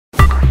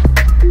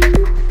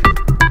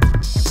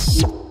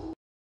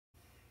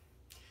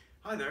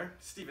Hi there,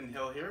 Stephen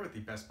Hill here with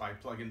the Best Buy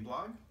Plugin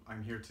Blog.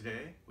 I'm here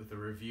today with a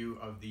review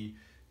of the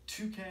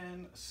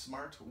Toucan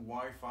Smart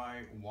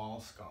Wi-Fi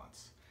Wall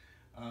Sconce.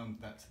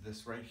 That's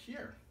this right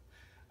here.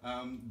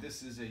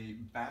 This is a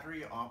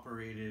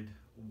battery-operated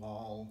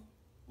wall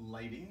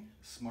lighting,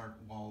 smart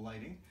wall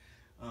lighting.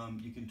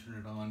 You can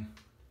turn it on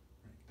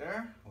right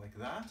there, like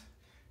that,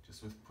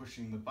 just with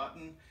pushing the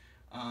button.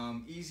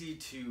 Easy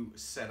to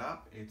set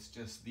up. It's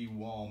just the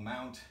wall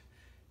mount,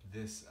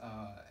 this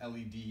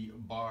LED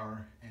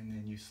bar, and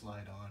then you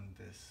slide on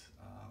this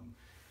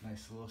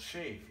nice little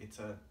shade. It's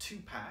a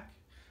 2-pack,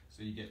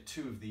 so you get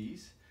 2 of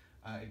these.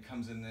 It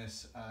comes in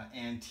this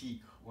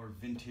antique or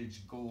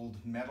vintage gold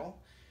metal.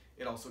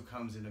 It also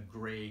comes in a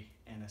gray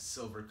and a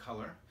silver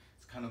color.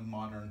 It's kind of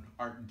modern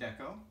Art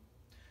Deco.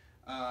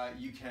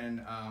 You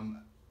can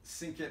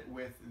sync it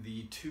with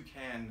the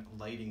Toucan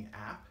lighting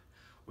app,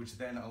 which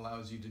then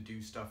allows you to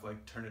do stuff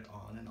like turn it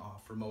on and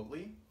off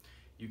remotely.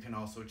 You can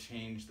also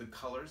change the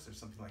colors. There's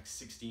something like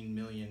 16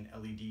 million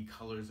LED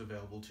colors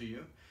available to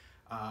you.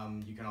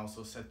 You can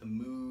also set the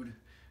mood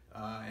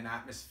and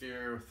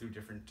atmosphere through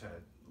different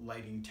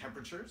lighting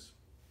temperatures.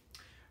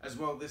 As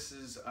well, this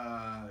is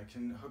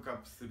can hook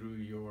up through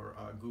your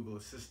Google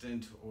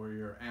Assistant or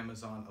your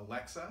Amazon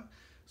Alexa,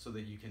 so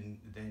that you can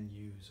then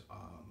use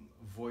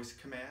voice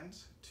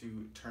commands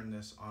to turn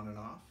this on and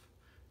off,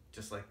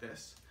 just like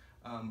this.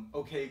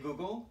 Okay,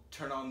 Google,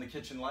 turn on the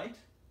kitchen light.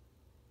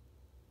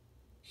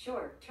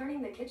 Sure,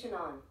 turning the kitchen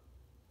on.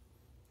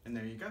 And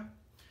there you go.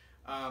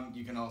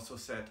 You can also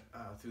set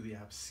through the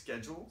app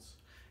schedules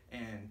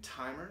and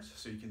timers,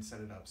 so you can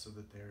set it up so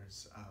that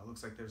there's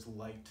looks like there's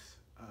light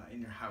in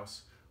your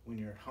house when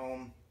you're at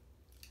home.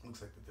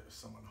 Looks like that there's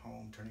someone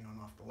home turning on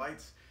and off the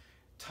lights.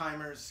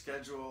 Timers,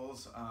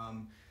 schedules.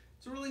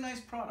 It's a really nice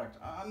product.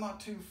 I'm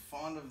not too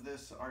fond of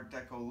this Art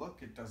Deco look.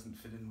 It doesn't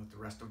fit in with the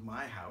rest of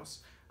my house,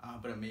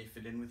 but it may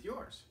fit in with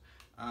yours.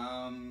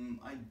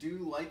 I do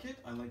like it.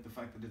 I like the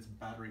fact that it's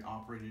battery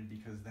operated,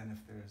 because then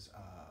if there's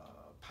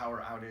a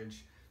power outage,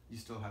 you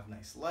still have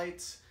nice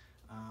lights.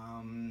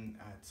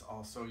 It's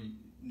also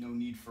no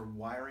need for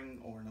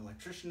wiring or an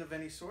electrician of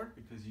any sort,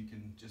 because you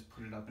can just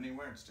put it up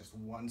anywhere. It's just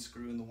one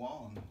screw in the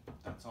wall and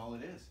that's all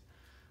it is.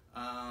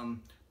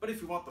 But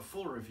if you want the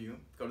full review,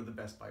 go to the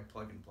Best Buy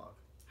Plugin Blog.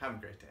 Have a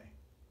great day.